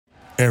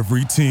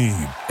Every team,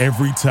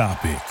 every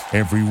topic,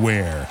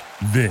 everywhere.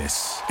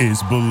 This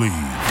is Believe.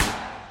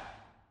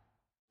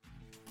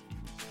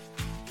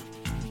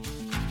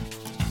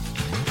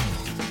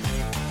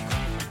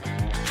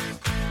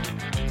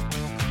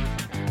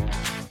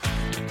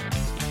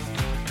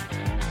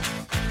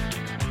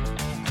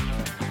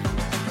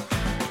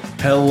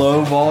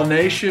 Hello, Vol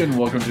Nation.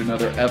 Welcome to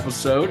another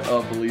episode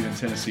of Believe in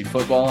Tennessee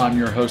Football. I'm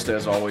your host,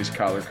 as always,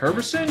 Kyler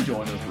Kerberson,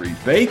 joined with Reed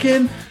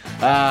Bacon.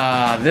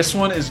 This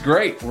one is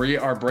great. We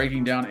are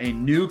breaking down a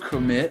new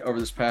commit over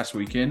this past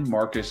weekend,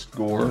 Marcus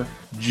Gore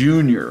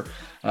Jr.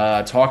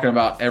 Talking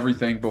about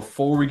everything.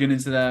 Before we get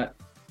into that,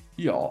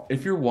 y'all,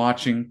 if you're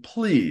watching,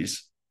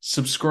 please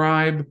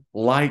subscribe,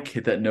 like,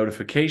 hit that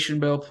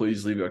notification bell.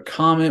 Please leave a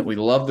comment. We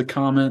love the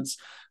comments.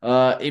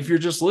 If you're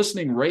just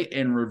listening, rate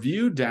and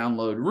review,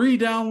 download,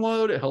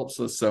 re-download. It helps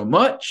us so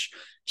much.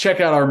 Check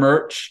out our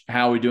merch,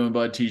 How We Doing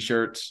Bud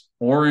t-shirts,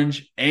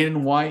 orange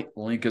and white.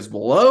 Link is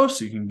below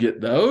so you can get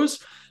those.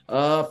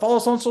 Follow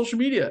us on social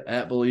media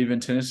at Believe in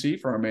Tennessee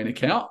for our main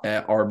account,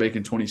 at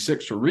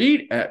rbacon26 for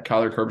Reed, at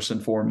Kyler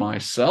Kerberson for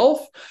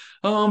myself.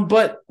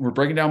 But we're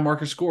breaking down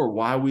Marcus Gore,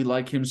 why we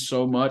like him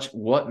so much,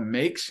 what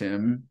makes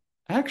him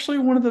actually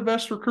one of the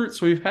best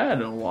recruits we've had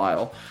in a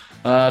while.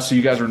 So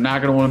you guys are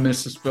not going to want to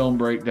miss this film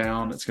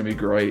breakdown. It's going to be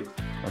great.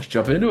 Let's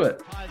jump into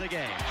it. The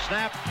game.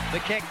 Snap. The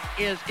kick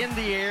is in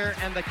the air,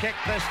 and the kick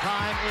this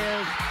time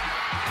is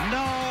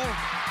no,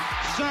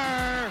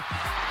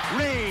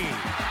 sir-ree.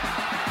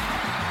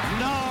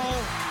 No,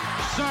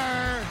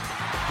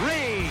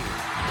 sir-ree.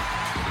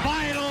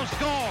 Final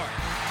score,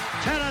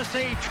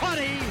 Tennessee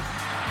 20,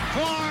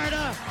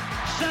 Florida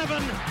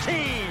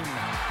 17.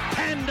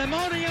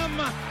 Pandemonium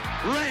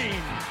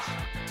reigns.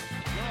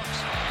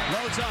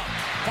 Loads up,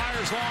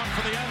 fires long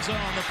for the end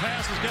zone. The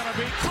pass is going to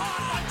be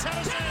caught by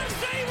Tennessee.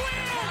 Tennessee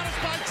wins! Caught it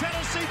by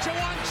Tennessee,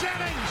 Jawan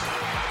Jennings.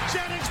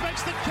 Jennings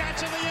makes the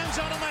catch in the end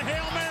zone on the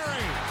Hail Mary.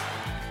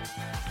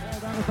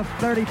 Down at the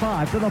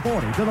 35, to the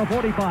 40, to the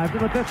 45, to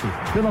the 50,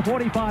 to the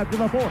 45, to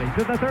the 40,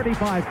 to the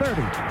 35,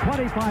 30,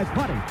 25,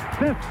 20,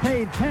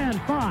 15, 10,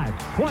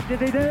 5. What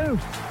did he do?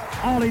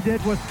 All he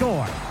did was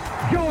score.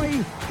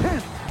 Joey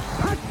Pence,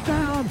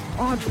 touchdown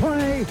on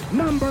play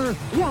number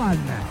 1.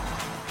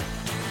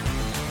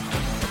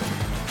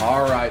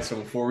 All right, so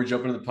before we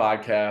jump into the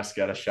podcast,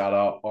 got to shout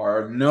out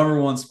our number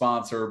one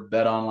sponsor,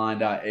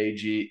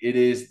 betonline.ag. It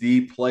is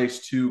the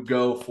place to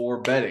go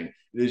for betting.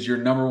 It is your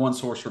number one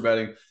source for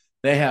betting.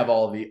 They have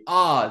all the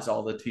odds,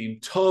 all the team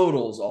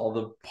totals, all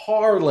the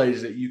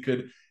parlays that you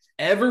could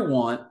ever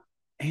want,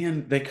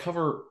 and they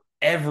cover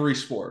every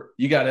sport.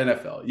 You got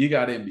NFL, you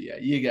got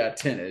NBA, you got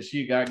tennis,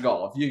 you got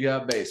golf, you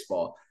got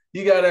baseball,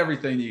 you got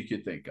everything you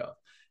could think of.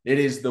 It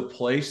is the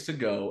place to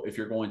go if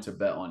you're going to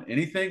bet on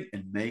anything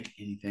and make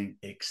anything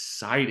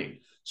exciting.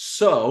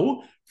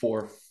 So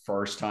for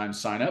first-time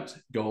signups,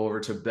 go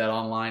over to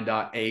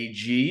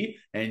betonline.ag,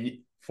 and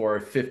for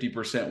a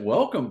 50%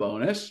 welcome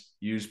bonus,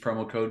 use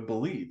promo code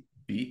BELIEVE,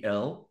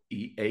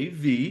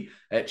 BLEAV,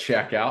 at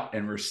checkout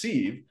and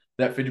receive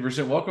that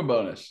 50% welcome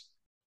bonus.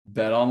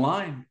 Bet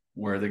online,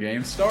 where the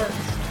game starts.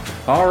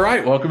 All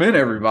right, welcome in,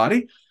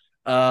 everybody.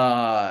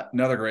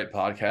 Another great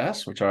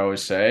podcast, which I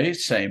always say,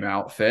 same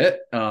outfit,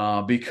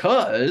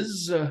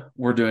 because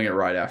we're doing it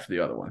right after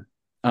the other one.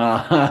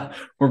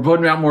 We're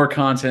putting out more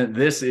content.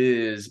 This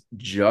is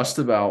just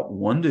about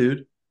one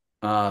dude,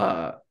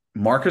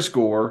 Marcus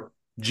Gore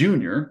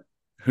Jr.,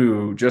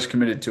 who just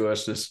committed to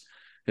us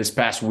this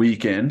past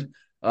weekend,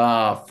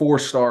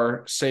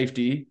 4-star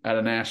safety out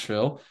of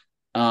Nashville.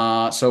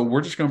 So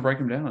we're just going to break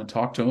him down and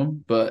talk to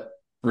him. But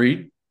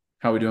Reed,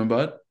 how we doing,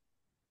 bud?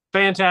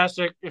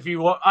 Fantastic.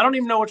 I don't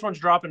even know which one's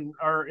dropping,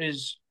 or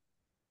is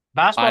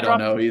basketball I don't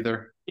dropping? know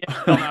either.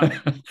 Yeah, I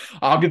don't know.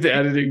 I'll get the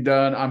editing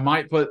done. I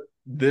might put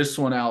this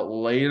one out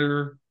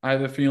later, I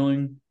have a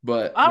feeling,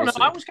 but I don't know.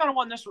 see. I was kind of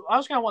wanting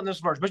this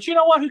first, but you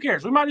know what? Who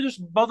cares? We might do this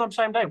both on the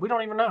same day. We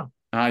don't even know.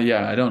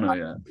 Yeah, I don't know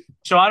yet.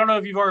 So I don't know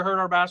if you've already heard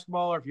our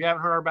basketball or if you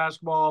haven't heard our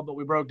basketball, but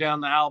we broke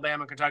down the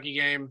Alabama-Kentucky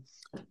game.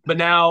 But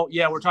now,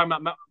 yeah, we're talking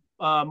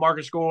about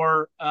Marcus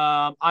Gore.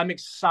 I'm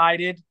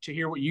excited to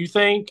hear what you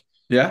think.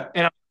 Yeah.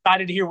 And I'm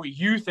excited to hear what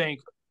you think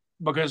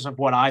because of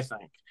what I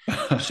think.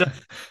 So,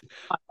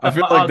 I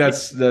feel like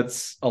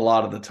that's a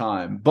lot of the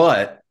time,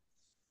 but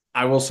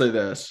I will say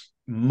this: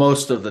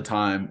 most of the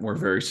time we're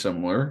very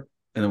similar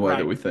in the way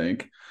that we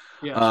think.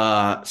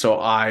 Yes. So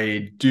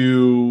I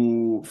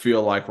do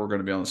feel like we're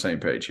going to be on the same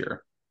page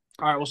here.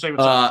 All right, we'll see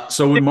what's up.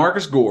 So with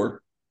Marcus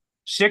Gore,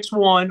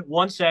 6'1",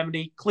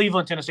 170,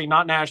 Cleveland, Tennessee,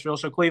 not Nashville.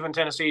 So Cleveland,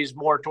 Tennessee is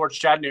more towards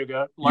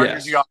Chattanooga.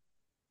 Yes.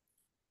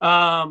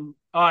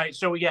 All right,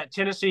 so we got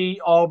Tennessee,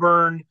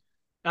 Auburn.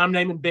 I'm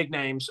naming big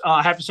names.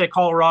 I have to say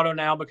Colorado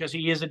now because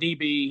he is a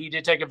DB. He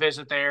did take a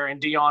visit there, and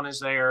Dion is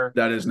there.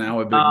 That is now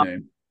a big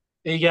name.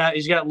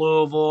 He's got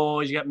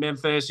Louisville. He's got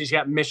Memphis. He's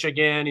got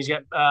Michigan. He's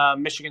got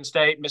Michigan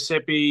State,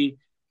 Mississippi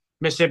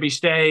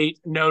State,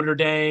 Notre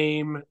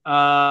Dame,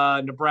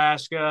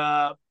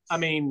 Nebraska. I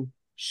mean,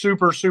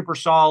 super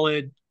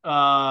solid.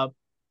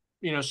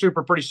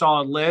 Super pretty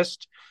solid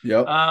list.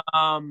 Yep.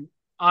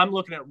 I'm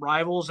looking at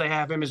Rivals. They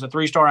have him as a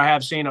 3-star. I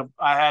have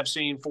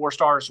seen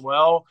 4-star as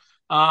well.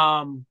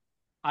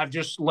 I've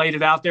just laid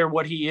it out there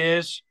what he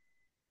is.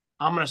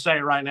 I'm going to say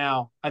it right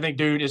now. I think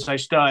dude is a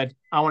stud.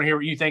 I want to hear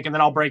what you think, and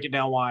then I'll break it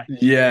down why.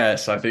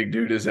 Yes, I think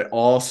dude is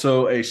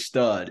also a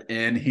stud,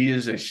 and he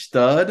is a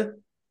stud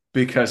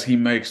because he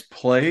makes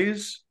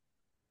plays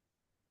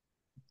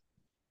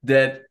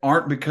that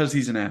aren't because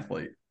he's an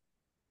athlete.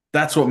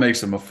 That's what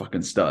makes him a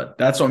fucking stud.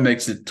 That's what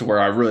makes it to where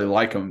I really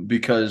like him,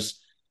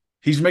 because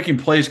he's making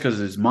plays because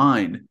of his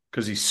mind,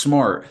 because he's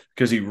smart,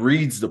 because he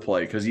reads the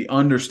play, because he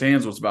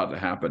understands what's about to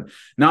happen.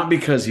 Not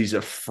because he's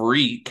a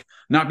freak,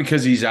 not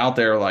because he's out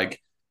there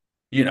like,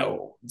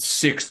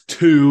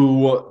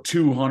 6'2",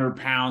 200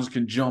 pounds,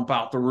 can jump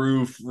out the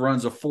roof,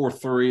 runs a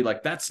 4.3.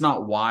 Like, that's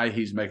not why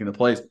he's making the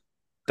plays.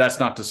 That's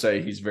not to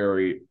say he's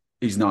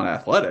not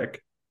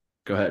athletic.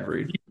 Go ahead,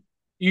 Reed.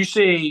 You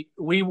see,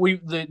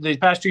 the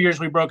past 2 years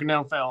we've broken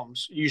down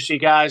films. You see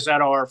guys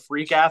that are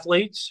freak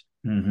athletes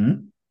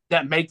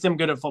that make them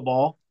good at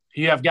football.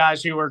 You have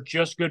guys who are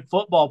just good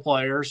football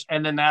players,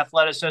 and then the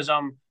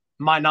athleticism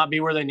might not be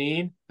where they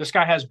need. This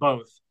guy has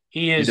both.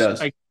 He's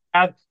a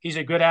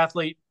good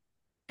athlete,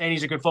 and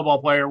he's a good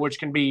football player, which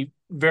can be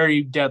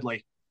very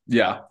deadly.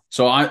 Yeah.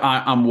 So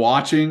I'm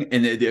watching,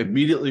 and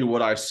immediately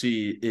what I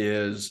see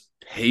is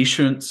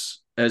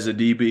patience as a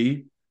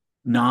DB,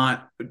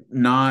 not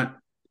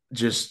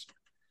just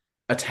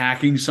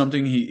attacking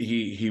something.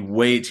 He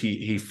waits,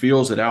 he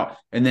feels it out,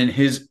 and then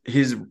his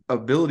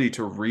ability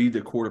to read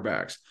the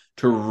quarterbacks,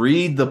 to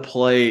read the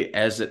play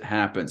as it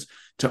happens,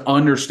 to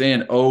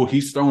understand,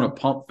 he's throwing a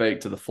pump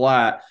fake to the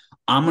flat.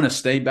 I'm going to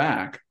stay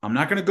back. I'm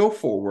not going to go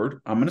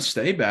forward. I'm going to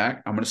stay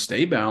back. I'm going to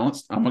stay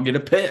balanced. I'm going to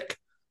get a pick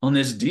on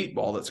this deep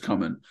ball that's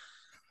coming.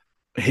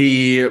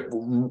 He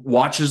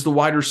watches the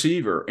wide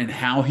receiver and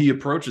how he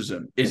approaches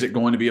him. Is it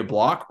going to be a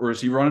block, or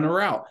is he running a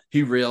route?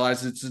 He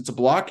realizes it's a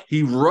block.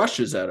 He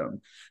rushes at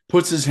him,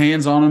 puts his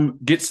hands on him,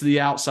 gets to the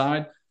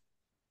outside.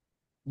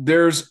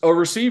 There's a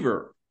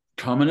receiver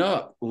coming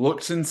up,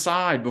 looks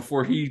inside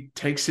before he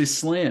takes his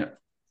slant.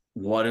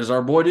 What does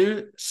our boy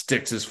do?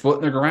 Sticks his foot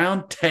in the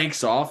ground,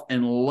 takes off,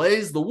 and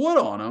lays the wood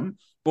on him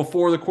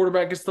before the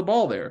quarterback gets the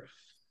ball there.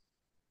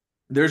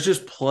 There's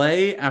just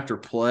play after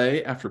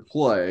play after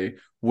play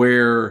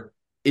where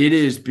it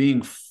is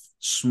being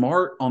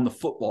smart on the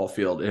football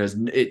field.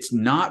 It's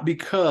not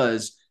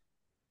because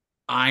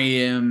I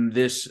am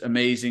this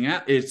amazing.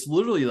 It's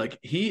literally like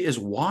he is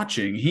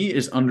watching, he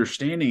is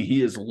understanding,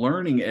 he is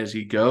learning as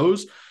he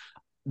goes.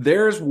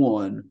 There's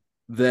one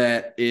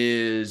that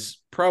is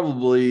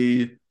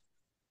probably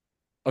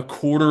a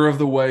quarter of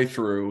the way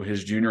through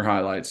his junior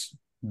highlights.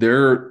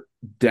 They're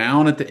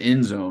down at the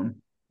end zone,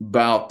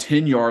 about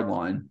 10-yard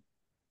line.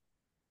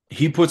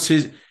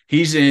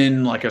 He's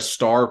in like a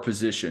star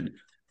position.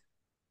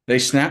 They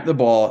snap the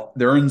ball.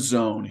 They're in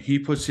zone. He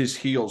puts his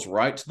heels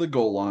right to the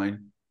goal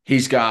line.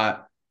 He's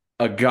got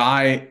a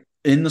guy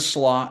in the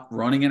slot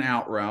running an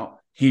out route.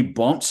 He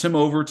bumps him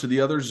over to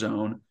the other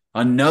zone.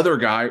 Another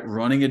guy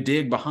running a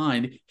dig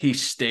behind. He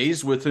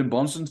stays with him,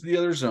 bumps into the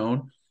other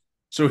zone.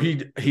 So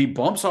he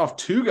bumps off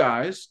two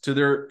guys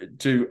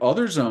to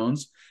other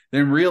zones,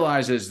 then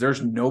realizes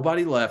there's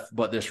nobody left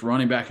but this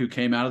running back who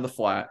came out of the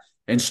flat,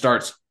 and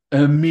starts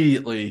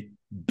immediately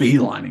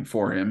beelining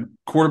for him.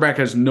 Quarterback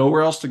has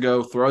nowhere else to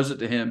go, throws it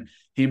to him.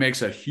 He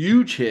makes a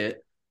huge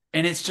hit,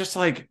 and it's just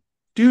like,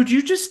 dude,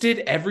 you just did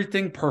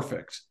everything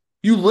perfect.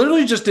 You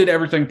literally just did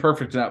everything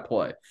perfect in that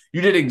play.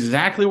 You did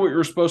exactly what you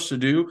were supposed to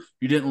do.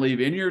 You didn't leave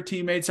any of your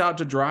teammates out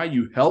to dry.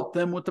 You helped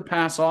them with the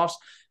pass-offs,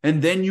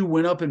 and then you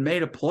went up and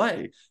made a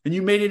play, and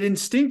you made it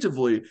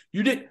instinctively.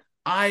 It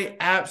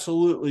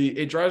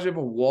drives me up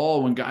a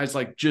wall when guys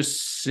like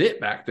just sit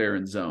back there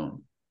in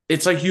zone.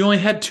 It's like you only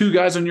had two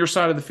guys on your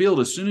side of the field.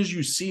 As soon as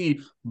you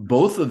see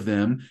both of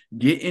them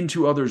get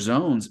into other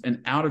zones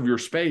and out of your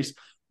space,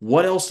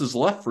 what else is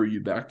left for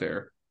you back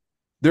there?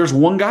 There's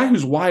one guy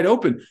who's wide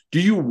open.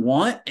 Do you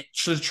want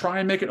to try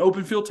and make an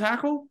open field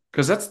tackle?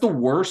 Because that's the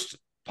worst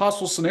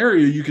possible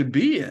scenario you could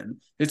be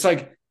in. It's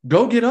like,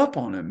 go get up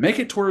on him. Make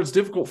it to where it's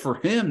difficult for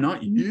him,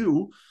 not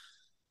you.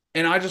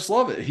 And I just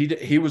love it.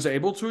 He was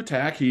able to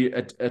attack. He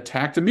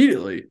attacked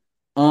immediately.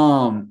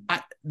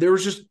 There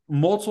was just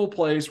multiple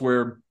plays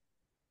where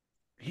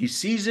he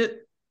sees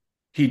it,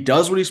 he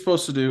does what he's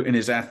supposed to do, and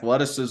his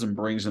athleticism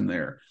brings him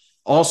there.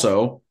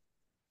 Also,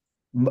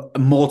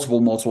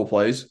 multiple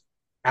plays,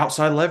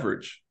 outside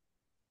leverage.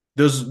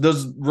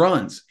 Those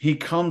runs, he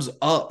comes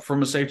up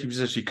from a safety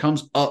position. He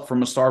comes up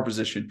from a star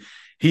position.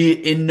 He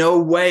in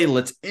no way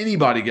lets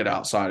anybody get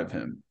outside of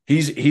him.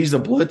 He's a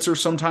blitzer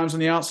sometimes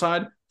on the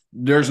outside.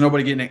 There's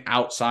nobody getting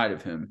outside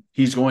of him.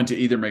 He's going to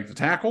either make the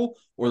tackle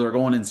or they're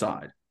going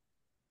inside.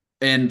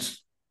 And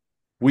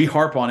we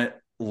harp on it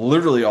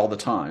literally all the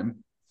time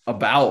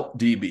about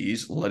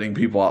DBs letting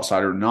people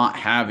outside or not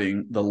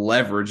having the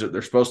leverage that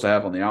they're supposed to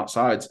have on the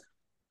outsides.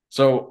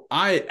 So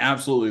I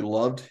absolutely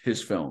loved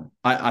his film.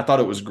 I thought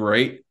it was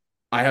great.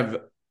 I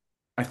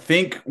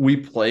think we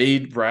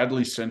played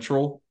Bradley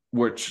Central,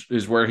 which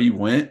is where he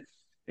went,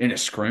 in a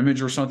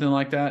scrimmage or something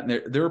like that.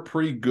 And they're a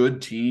pretty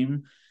good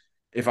team.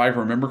 If I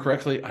remember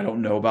correctly, I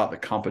don't know about the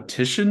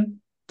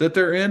competition that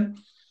they're in,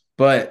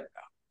 but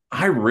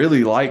I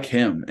really like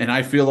him. And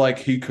I feel like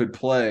he could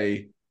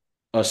play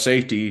a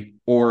safety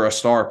or a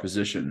star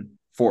position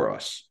for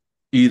us,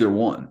 either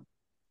one.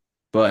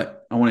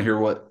 But I want to hear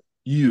what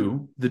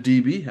you, the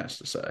DB, has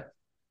to say.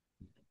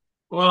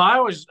 Well,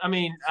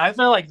 I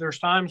feel like there's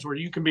times where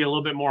you can be a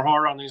little bit more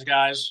hard on these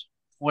guys,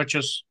 which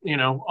is,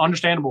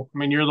 understandable. I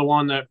mean, you're the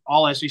one that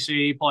all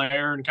SEC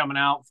player and coming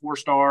out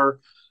 4-star,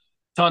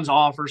 tons of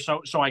offers.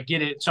 So I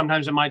get it.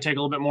 Sometimes it might take a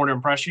little bit more to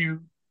impress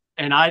you.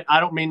 And I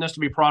don't mean this to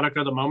be product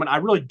of the moment. I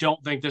really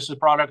don't think this is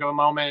product of a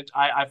moment.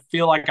 I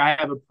feel like I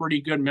have a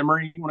pretty good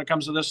memory when it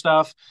comes to this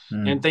stuff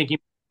and thinking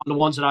the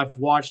ones that I've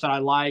watched that I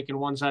like and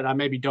ones that I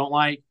maybe don't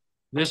like.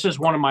 This is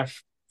one of my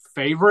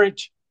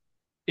favorite,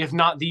 if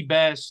not the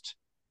best,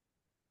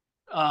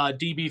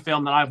 DB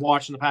film that I've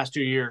watched in the past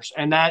 2 years.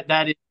 And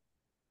that is,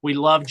 we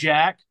love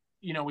Jack.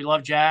 We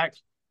love Jack.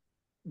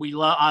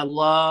 I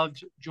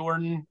loved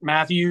Jordan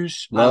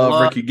Matthews.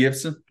 Ricky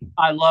Gibson.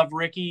 I love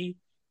Ricky.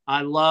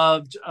 I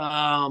loved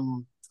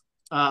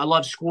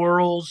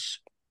Squirrels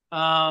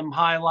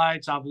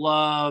highlights. I've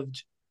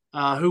loved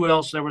who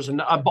else? There was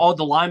all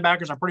the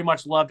linebackers. I pretty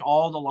much loved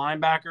all the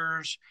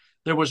linebackers.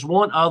 There was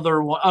one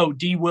other one. Oh,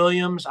 D.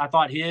 Williams. I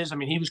thought he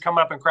was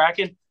coming up and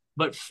cracking.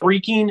 But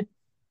freaking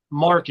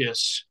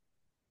Marcus.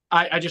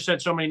 I just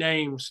said so many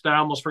names that I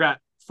almost forgot.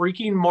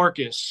 Freaking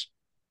Marcus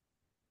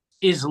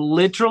is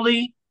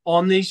literally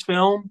on this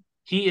film.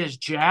 He is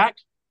Jack.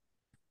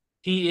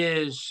 He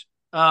is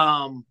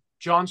John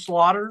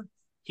Slaughter.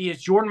 He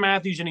is Jordan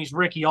Matthews, and he's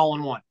Ricky all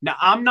in one. Now,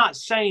 I'm not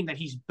saying that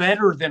he's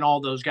better than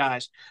all those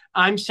guys.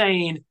 I'm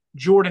saying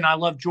Jordan. I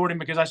love Jordan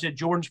because I said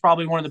Jordan's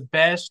probably one of the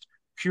best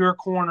pure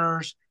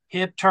corners,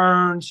 hip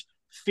turns,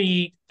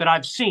 feet that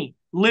I've seen.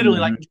 Literally,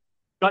 like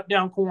shut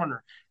down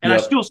corner. And I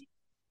still,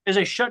 as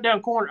a shut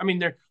down corner,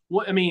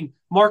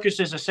 Marcus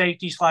is a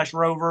safety /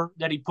 rover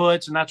that he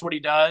puts, and that's what he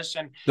does.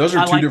 And those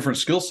are two different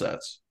skill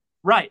sets.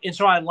 Right. And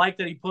so I like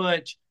that he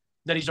put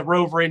that he's a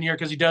rover in here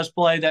because he does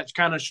play that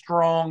kind of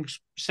strong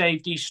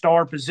safety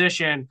star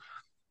position.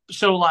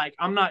 So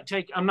I'm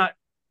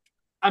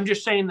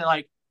just saying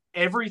that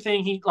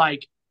everything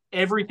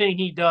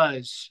he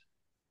does,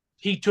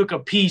 he took a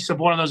piece of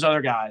one of those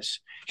other guys.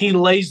 He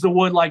lays the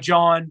wood like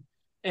John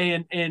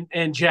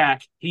and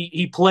Jack.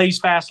 He plays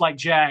fast like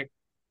Jack.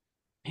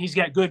 He's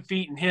got good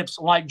feet and hips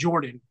like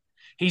Jordan.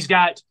 He's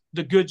got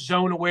the good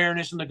zone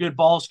awareness and the good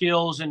ball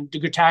skills and the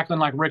good tackling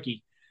like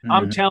Ricky.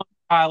 I'm telling you,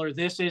 Tyler,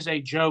 this is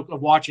a joke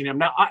of watching him.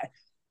 Now,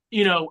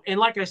 and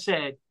like I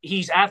said,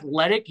 he's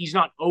athletic. He's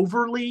not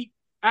overly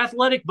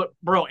athletic, but,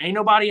 bro, ain't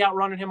nobody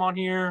outrunning him on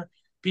here.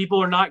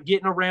 People are not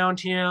getting around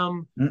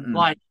him.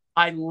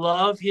 I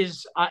love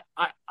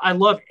I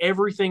love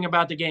everything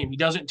about the game. He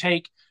doesn't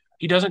take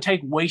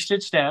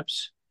wasted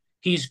steps.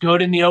 He's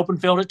good in the open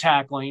field at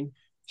tackling.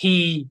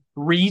 He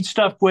reads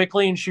stuff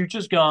quickly and shoots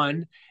his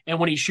gun. And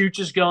when he shoots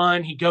his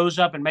gun, he goes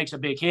up and makes a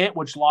big hit,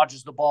 which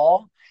lodges the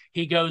ball.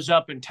 He goes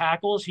up and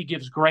tackles. He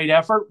gives great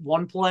effort.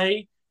 One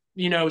play,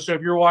 so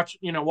if you're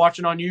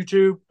watching on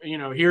YouTube,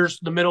 here's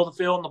the middle of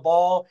the field and the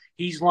ball.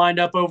 He's lined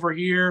up over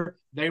here.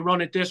 They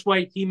run it this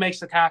way. He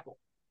makes the tackle.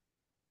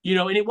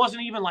 And it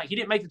wasn't even like he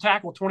didn't make the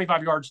tackle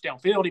 25 yards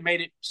downfield. He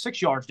made it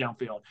 6 yards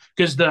downfield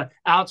because the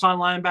outside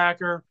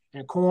linebacker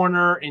and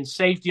corner and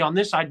safety on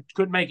this side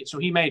couldn't make it. So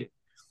he made it.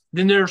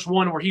 Then there's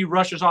one where he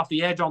rushes off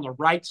the edge on the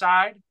right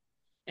side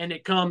and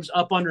it comes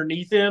up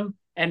underneath him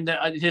and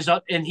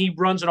and he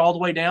runs it all the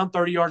way down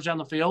 30 yards down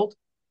the field.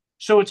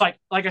 So it's like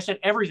I said,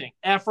 everything,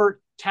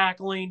 effort,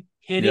 tackling,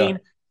 hitting,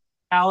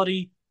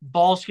 quality,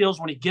 ball skills.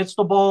 When he gets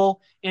the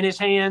ball in his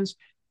hands,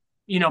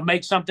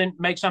 make something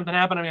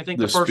happen. I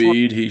think the first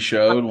speed he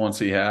showed once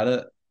he had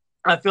it.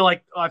 I feel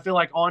like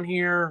on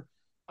here,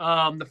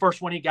 the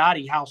first one he got,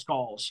 he house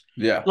calls.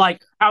 Yeah.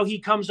 Like how he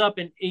comes up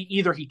and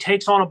either he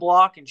takes on a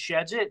block and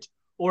sheds it,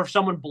 or if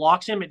someone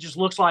blocks him, it just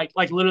looks like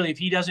literally if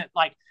he doesn't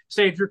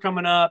say if you're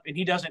coming up and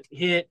he doesn't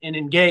hit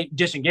and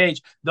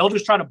disengage, they'll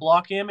just try to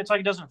block him. It's like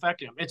it doesn't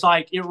affect him. It's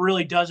like it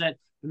really doesn't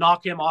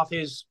knock him off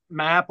his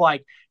map.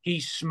 Like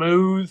he's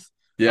smooth.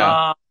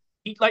 Yeah.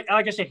 He, like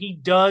I said, he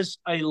does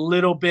a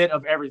little bit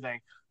of everything,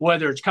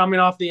 whether it's coming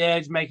off the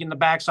edge, making the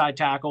backside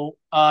tackle,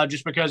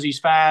 just because he's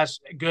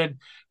fast, good,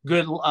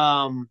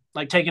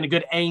 taking a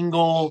good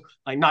angle,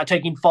 not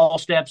taking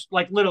false steps,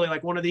 literally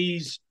one of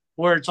these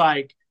where it's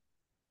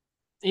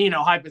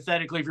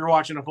hypothetically, if you're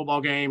watching a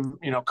football game,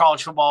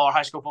 college football or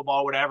high school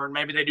football or whatever, and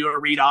maybe they do a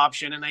read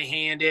option and they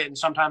hand it, and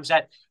sometimes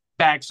that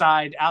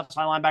backside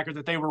outside linebacker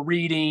that they were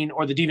reading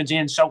or the defense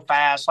end so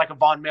fast, like a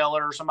Von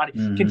Miller or somebody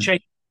can chase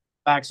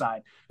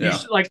backside. Yeah.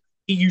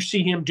 You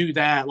see him do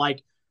that.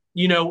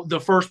 The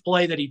first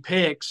play that he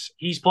picks,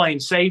 he's playing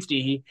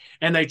safety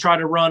and they try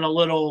to run a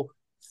little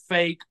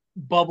fake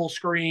bubble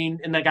screen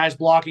and that guy's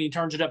blocking. He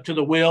turns it up to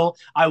the wheel.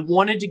 I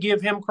wanted to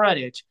give him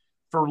credit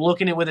for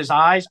looking at it with his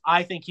eyes.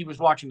 I think he was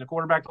watching the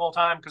quarterback the whole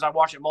time because I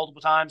watched it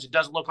multiple times. It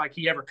doesn't look like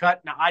he ever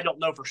cut. Now, I don't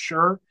know for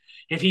sure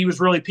if he was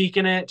really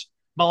peeking it,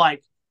 but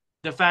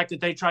the fact that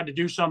they tried to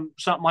do something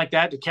like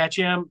that to catch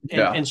him,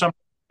 Yeah. and some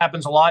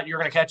happens a lot. You're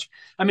going to catch.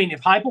 I mean,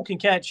 if Heupel can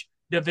catch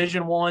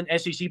Division I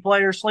SEC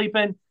players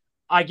sleeping,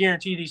 I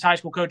guarantee these high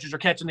school coaches are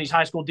catching these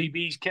high school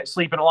DBs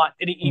sleeping a lot,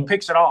 and he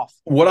picks it off.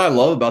 What I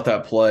love about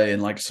that play,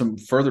 and like some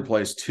further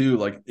plays too,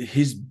 like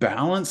his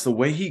balance, the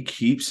way he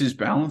keeps his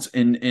balance,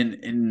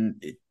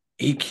 and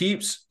he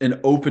keeps an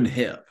open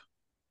hip.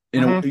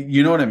 You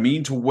know what I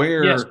mean? To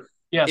where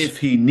yes. if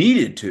he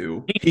needed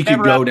to, he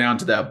could go down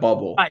to that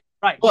bubble.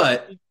 Right.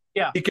 But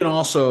he can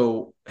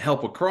also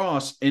help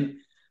across. And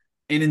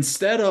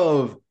instead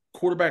of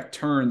quarterback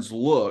turns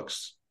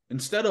looks,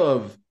 instead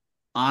of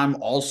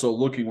I'm also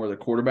looking where the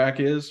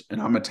quarterback is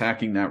and I'm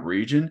attacking that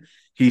region,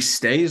 he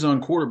stays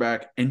on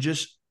quarterback and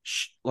just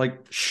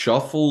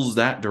shuffles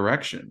that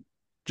direction.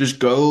 Just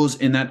goes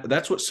in that.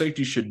 That's what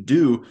safety should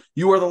do.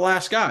 You are the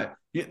last guy.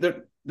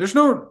 There's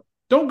no,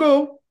 don't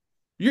go.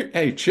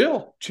 Hey,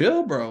 chill,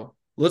 bro.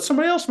 Let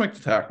somebody else make the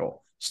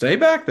tackle. Stay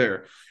back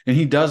there. And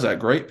he does that.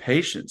 Great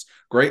patience,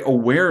 great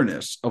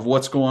awareness of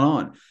what's going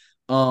on.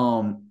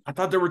 I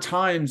thought there were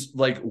times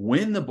like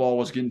when the ball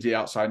was getting to the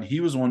outside and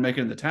he was the one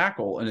making the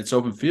tackle and it's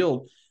open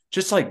field,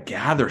 just like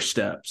gather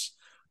steps,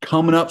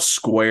 coming up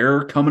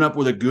square, coming up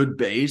with a good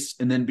base,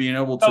 and then being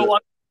able to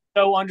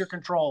so under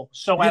control,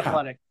 so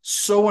athletic,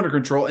 so under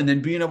control, and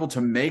then being able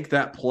to make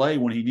that play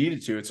when he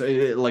needed to.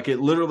 It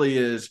literally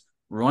is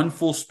run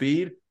full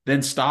speed,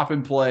 then stop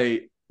and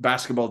play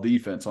basketball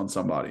defense on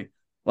somebody.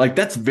 Like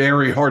that's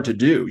very hard to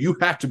do. You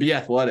have to be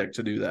athletic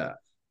to do that.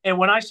 And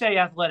when I say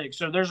athletic,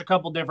 so there's a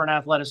couple different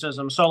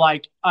athleticism. So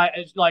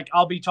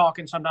I'll be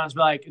talking sometimes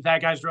like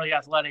that guy's really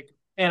athletic,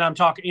 and I'm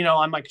talking,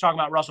 I'm like talking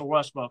about Russell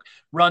Westbrook,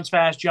 runs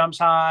fast, jumps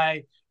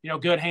high,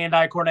 good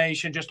hand-eye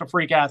coordination, just a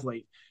freak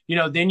athlete.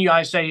 Then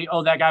I say,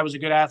 oh, that guy was a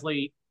good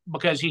athlete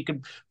because he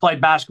could play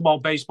basketball,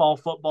 baseball,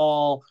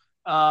 football.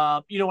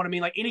 You know what I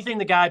mean? Like anything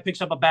the guy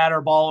picks up a bat or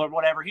ball or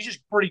whatever, he's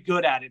just pretty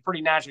good at it,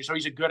 pretty naturally. So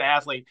he's a good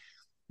athlete.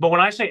 But when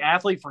I say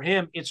athlete for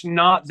him, it's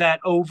not that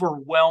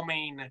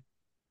overwhelming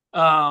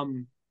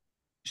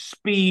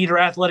speed or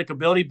athletic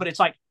ability, but it's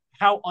like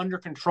how under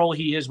control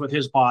he is with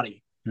his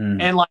body.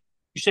 And like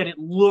you said, it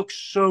looks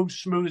so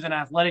smooth and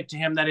athletic to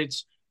him that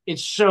it's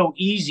so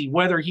easy,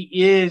 whether he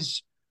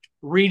is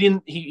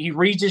reading, he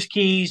reads his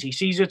keys, he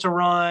sees it's a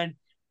run,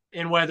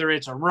 and whether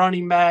it's a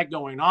running back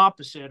going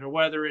opposite or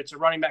whether it's a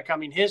running back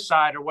coming his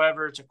side or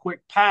whether it's a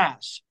quick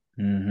pass.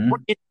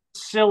 It's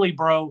silly,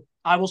 bro.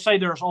 I will say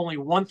there's only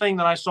one thing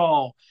that I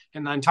saw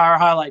in the entire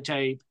highlight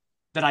tape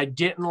that I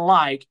didn't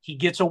like. He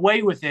gets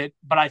away with it,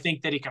 but I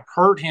think that it could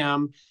hurt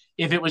him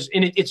if it was –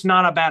 and it's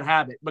not a bad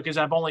habit because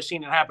I've only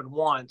seen it happen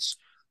once.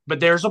 But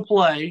there's a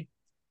play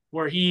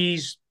where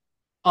he's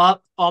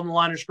up on the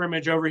line of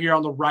scrimmage over here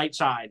on the right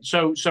side.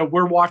 So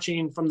we're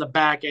watching from the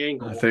back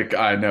angle. I think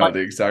I know the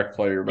exact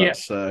play you're about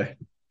to say.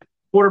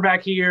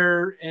 Quarterback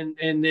here, and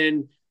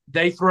then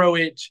they throw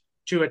it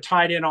to a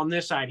tight end on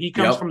this side. He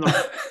comes from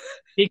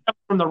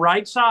the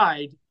right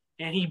side,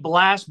 and he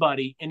blasts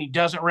Buddy, and he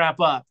doesn't wrap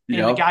up.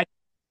 And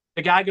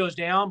the guy goes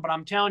down. But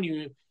I'm telling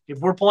you, if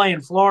we're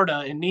playing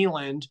Florida in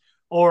Neyland,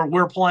 or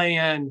we're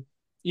playing,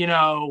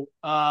 Georgia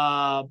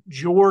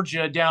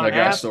down, that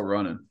guy's still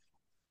running.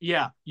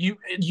 Yeah, you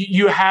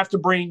have to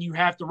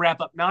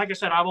wrap up. Now, like I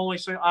said, I've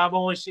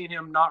only seen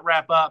him not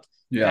wrap up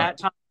that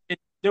time.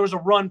 There was a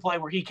run play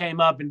where he came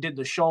up and did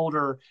the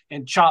shoulder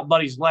and chopped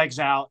Buddy's legs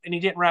out, and he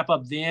didn't wrap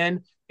up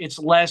then. It's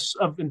less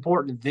of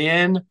important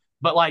then,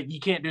 but like you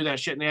can't do that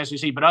shit in the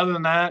SEC. But other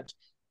than that,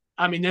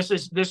 I mean, this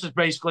is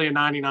basically a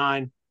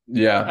 99.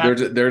 Yeah,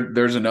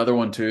 there's another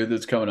one too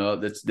that's coming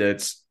up.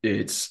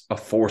 It's a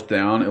fourth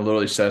down. It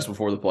literally says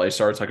before the play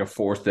starts like a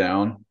fourth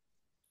down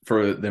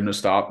for them to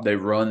stop. They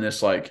run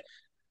this like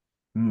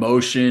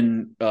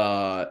motion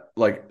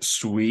like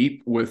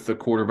sweep with the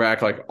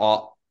quarterback like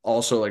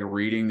also like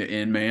reading the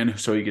end man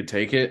so he could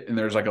take it, and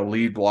there's like a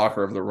lead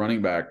blocker of the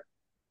running back.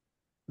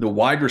 The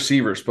wide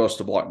receiver is supposed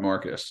to block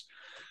Marcus.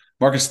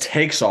 Marcus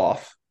takes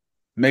off,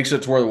 makes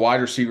it to where the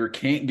wide receiver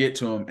can't get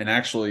to him, and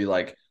actually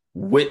like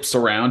whips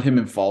around him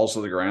and falls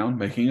to the ground,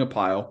 making a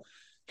pile.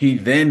 He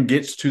then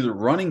gets to the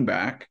running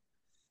back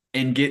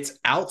and gets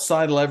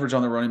outside leverage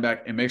on the running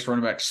back and makes the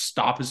running back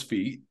stop his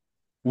feet,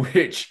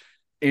 which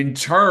in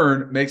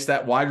turn makes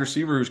that wide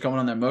receiver who's coming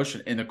on that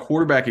motion and the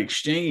quarterback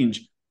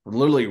exchange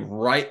literally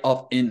right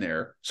up in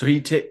there. So he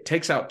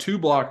takes out two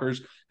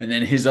blockers, and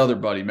then his other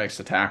buddy makes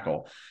the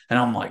tackle. And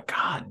I'm like,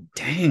 God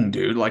dang,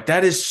 dude. Like,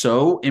 that is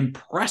so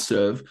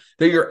impressive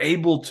that you're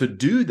able to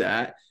do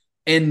that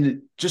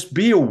and just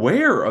be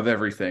aware of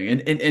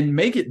everything and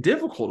make it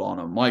difficult on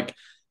them. Like,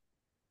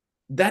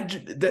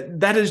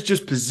 that is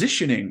just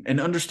positioning and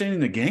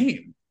understanding the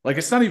game. Like,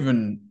 it's not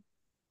even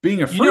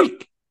being a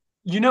freak.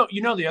 You know,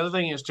 the other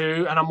thing is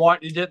too, and I'm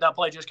watching that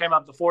play just came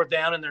up the fourth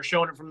down, and they're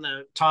showing it from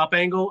the top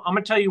angle. I'm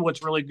gonna tell you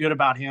what's really good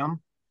about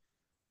him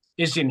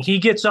is when he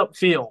gets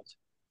upfield.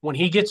 When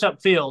he gets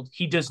upfield,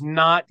 he does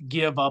not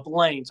give up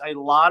lanes. A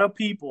lot of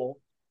people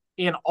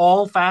in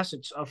all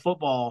facets of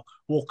football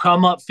will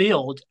come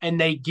upfield and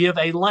they give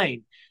a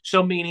lane.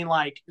 So meaning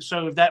like,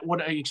 so if that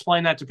would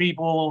explain that to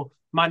people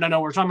might not know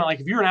what we're talking about. Like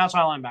if you're an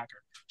outside linebacker,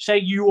 say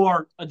you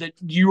are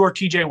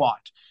TJ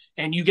Watt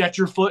and you got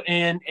your foot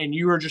in and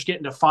you are just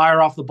getting to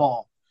fire off the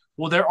ball.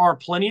 Well, there are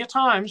plenty of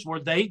times where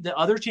the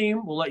other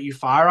team will let you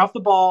fire off the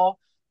ball.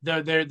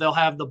 They'll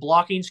have the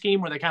blocking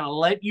scheme where they kind of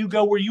let you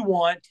go where you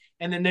want.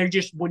 And then they're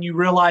just, when you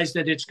realize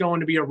that it's going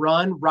to be a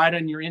run right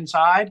on your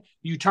inside,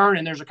 you turn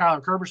and there's a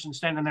Kyler Kerberson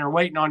standing there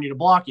waiting on you to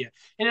block you.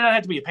 And it doesn't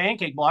have to be a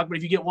pancake block, but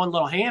if you get one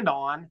little hand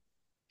on,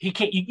 he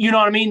can't, you know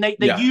what I mean? They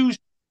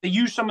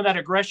use some of that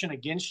aggression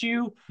against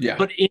you. Yeah.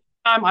 But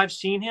anytime I've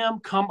seen him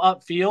come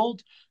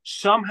upfield,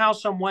 somehow,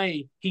 some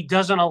way, he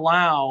doesn't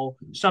allow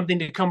something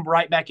to come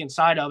right back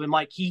inside of him.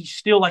 Like he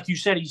still, like you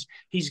said,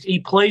 he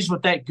plays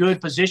with that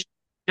good position.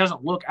 He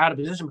doesn't look out of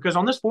position because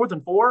on this 4th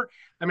and 4,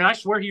 I mean, I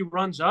swear he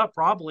runs up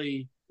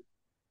probably.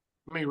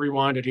 Let me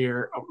rewind it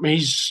here. I mean,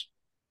 he's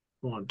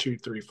 1, 2,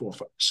 3, 4,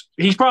 5.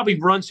 He's probably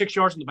run 6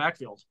 yards in the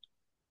backfield.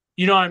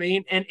 You know what I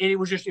mean? And it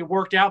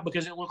worked out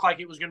because it looked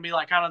like it was going to be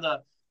like kind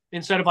of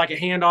instead of like a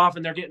handoff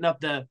and they're getting up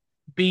the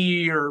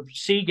B or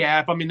C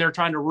gap. I mean, they're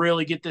trying to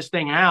really get this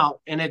thing out,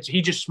 and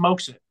he just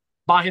smokes it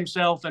by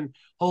himself and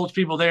holds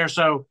people there.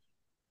 So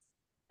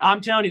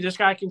I'm telling you, this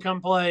guy can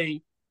come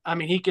play. I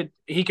mean, he could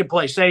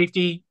play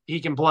safety.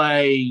 He can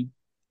play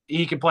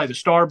the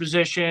star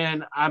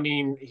position. I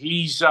mean,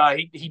 he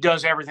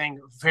does everything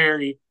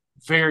very,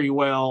 very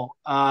well.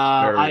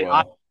 Very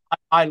well.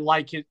 I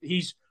like it.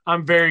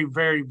 I'm very,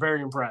 very,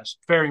 very impressed.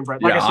 Very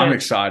impressed. Like I said, I'm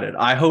excited.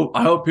 I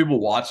hope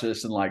people watch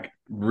this and like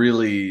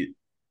really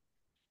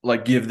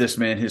like give this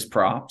man his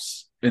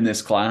props in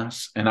this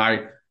class. And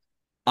I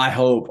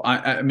hope,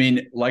 I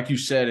mean, like you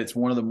said, it's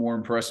one of the more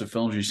impressive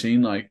films you've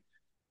seen. Like,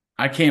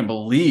 I can't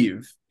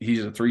believe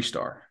he's a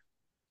 3-star.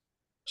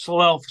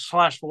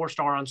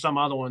 /4-star on some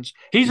other ones.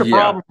 He's a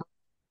problem.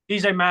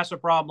 He's a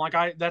massive problem.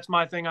 That's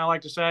my thing I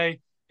like to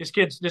say. This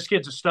kid's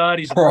a stud.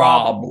 He's a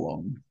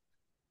problem.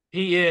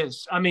 He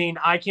is. I mean,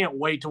 I can't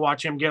wait to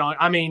watch him get on.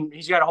 I mean,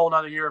 he's got a whole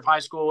nother year of high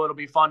school. It'll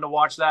be fun to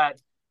watch that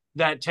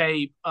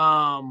tape.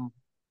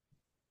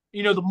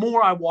 You know, the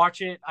more I watch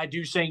it, I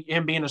do see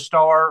him being a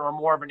star or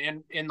more of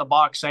an in the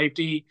box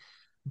safety.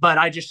 But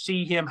I just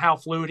see him how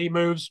fluid he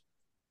moves.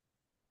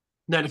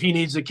 That if he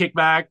needs to kick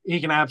back, he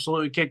can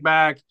absolutely kick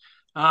back.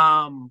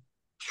 Like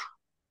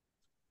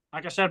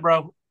I said,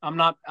 bro,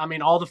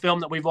 all the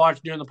film that we've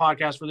watched during the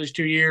podcast for these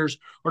 2 years,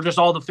 or just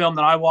all the film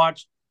that I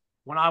watched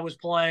when I was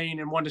playing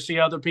and wanted to see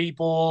other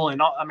people.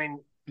 And I mean,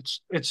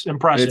 it's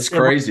impressive. It's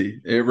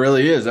crazy. It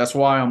really is. That's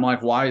why I'm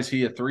like, why is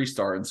he a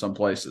 3-star in some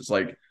places?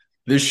 Like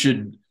this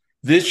should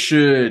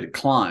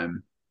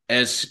climb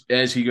as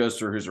he goes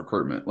through his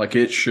recruitment. Like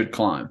it should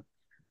climb.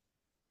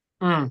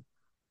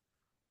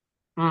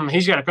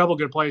 He's got a couple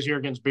good plays here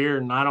against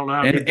Beard, and I don't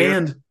know.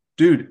 And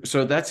dude,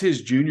 so that's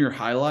his junior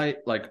highlight.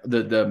 Like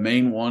the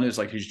main one is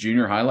like his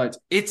junior highlights.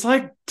 It's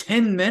like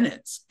 10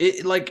 minutes.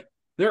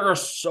 There are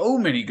so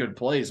many good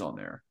plays on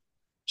there.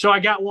 So I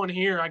got one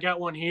here.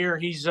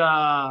 He's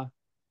let's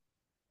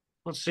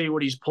see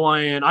what he's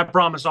playing. I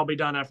promise I'll be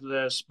done after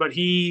this. But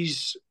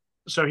he's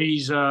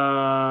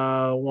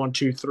 1,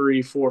 2,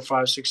 3, 4,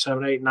 5, 6,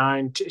 7, 8,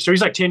 9. So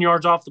he's like 10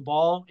 yards off the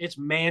ball. It's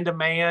man to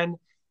man.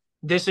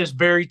 This is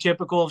very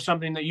typical of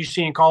something that you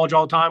see in college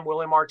all the time.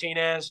 Willie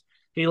Martinez,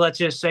 he lets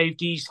his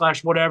safety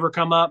 / whatever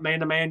come up,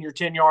 man-to-man, you're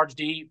 10 yards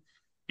deep.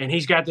 And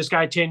he's got this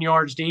guy 10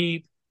 yards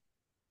deep.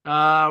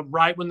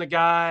 Right when the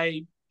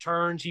guy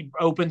turns, he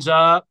opens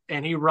up,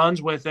 and he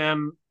runs with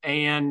him.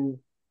 And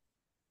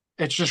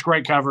it's just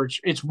great coverage.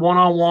 It's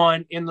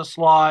one-on-one in the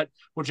slot,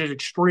 which is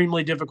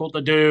extremely difficult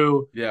to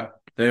do. Yeah,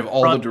 they have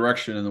all the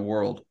direction in the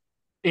world.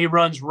 He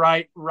runs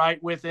right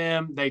with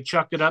him. They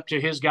chucked it up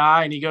to his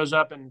guy, and he goes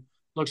up and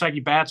looks like he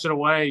bats it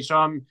away.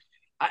 So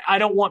I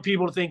don't want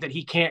people to think that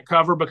he can't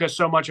cover because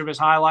so much of his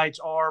highlights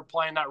are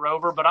playing that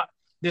rover. But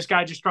this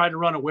guy just tried to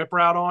run a whip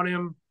route on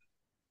him,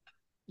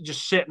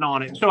 just sitting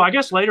on it. So I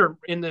guess later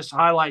in this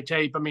highlight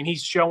tape, I mean,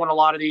 he's showing a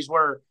lot of these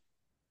where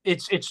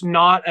it's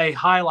not a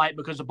highlight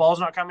because the ball's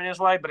not coming his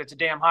way, but it's a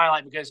damn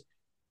highlight because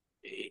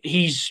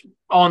he's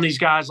on these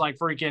guys like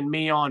freaking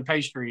me on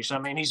pastries. I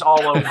mean, he's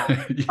all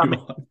over.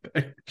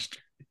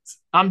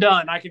 I'm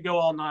done. I could go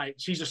all night.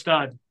 She's a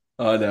stud.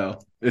 I know.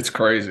 It's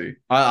crazy.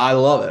 I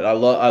love it. I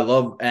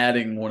love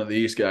adding one of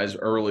these guys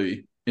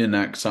early in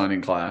that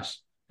signing class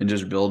and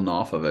just building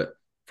off of it.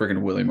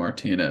 Freaking Willie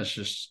Martinez,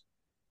 just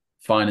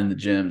finding the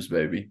gems,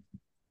 baby.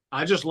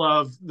 I just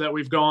love that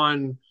we've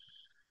gone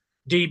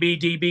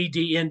DB, DB,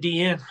 DN,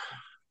 DN.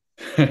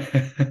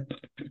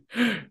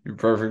 Your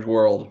perfect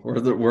world.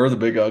 Where are the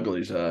big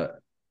uglies at?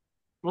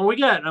 Well, we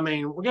got some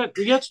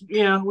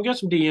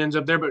DNs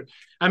up there, but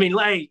I mean,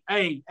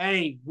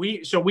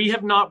 we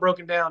have not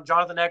broken down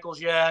Jonathan Eccles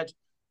yet,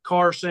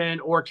 Carson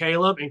or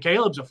Caleb, and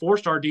Caleb's a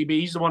 4-star DB.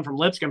 He's the one from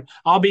Lipscomb.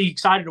 I'll be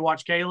excited to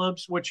watch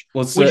Caleb's, which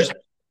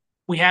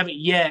we haven't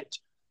yet.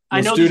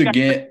 Let's do it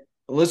again.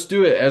 Let's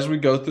do it as we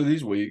go through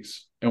these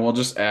weeks, and we'll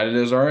just add it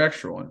as our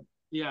extra one.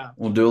 Yeah.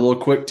 We'll do a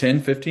little quick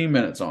 10, 15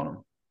 minutes on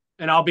them.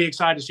 And I'll be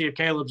excited to see if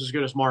Caleb's as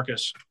good as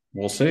Marcus.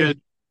 We'll see.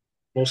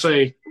 We'll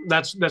see.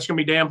 That's going to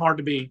be damn hard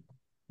to beat.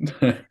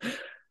 All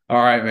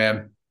right,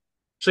 man.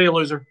 See you,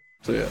 loser.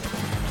 See ya.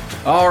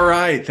 All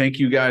right. Thank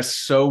you guys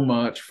so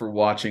much for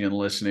watching and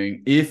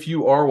listening. If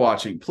you are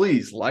watching,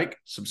 please like,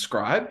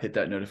 subscribe, hit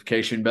that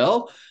notification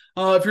bell.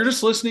 If you're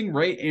just listening,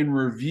 rate and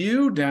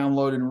review,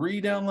 download and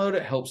re-download.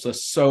 It helps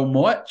us so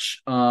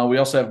much. We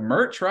also have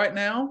merch right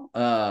now.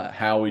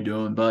 How We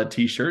Doing Bud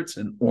t-shirts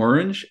in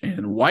orange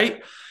and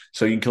white.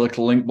 So you can click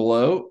the link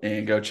below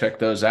and go check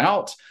those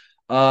out.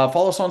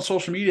 Follow us on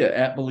social media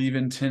at Believe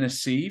in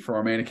Tennessee for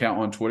our main account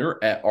on Twitter,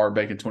 at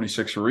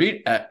rbacon26 for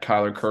Reed, at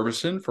Kyler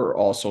Curbison for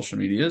all social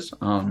medias,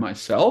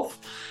 myself.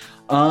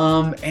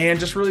 And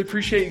just really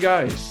appreciate you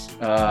guys.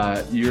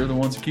 You're the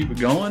ones who keep it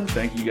going.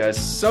 Thank you guys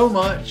so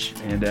much.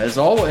 And as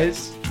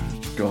always,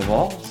 go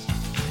Vols.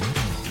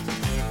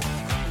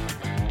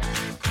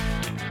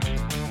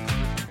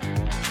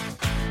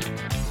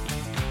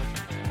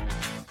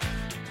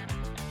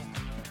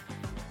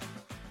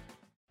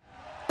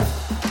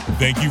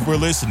 Thank you for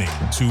listening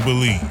to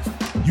Believe.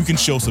 You can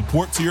show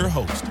support to your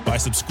host by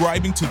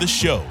subscribing to the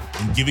show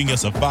and giving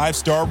us a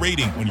 5-star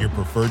rating on your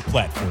preferred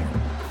platform.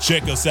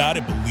 Check us out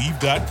at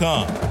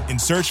Believe.com and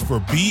search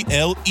for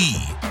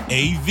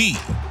BLEAV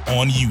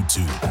on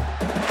YouTube.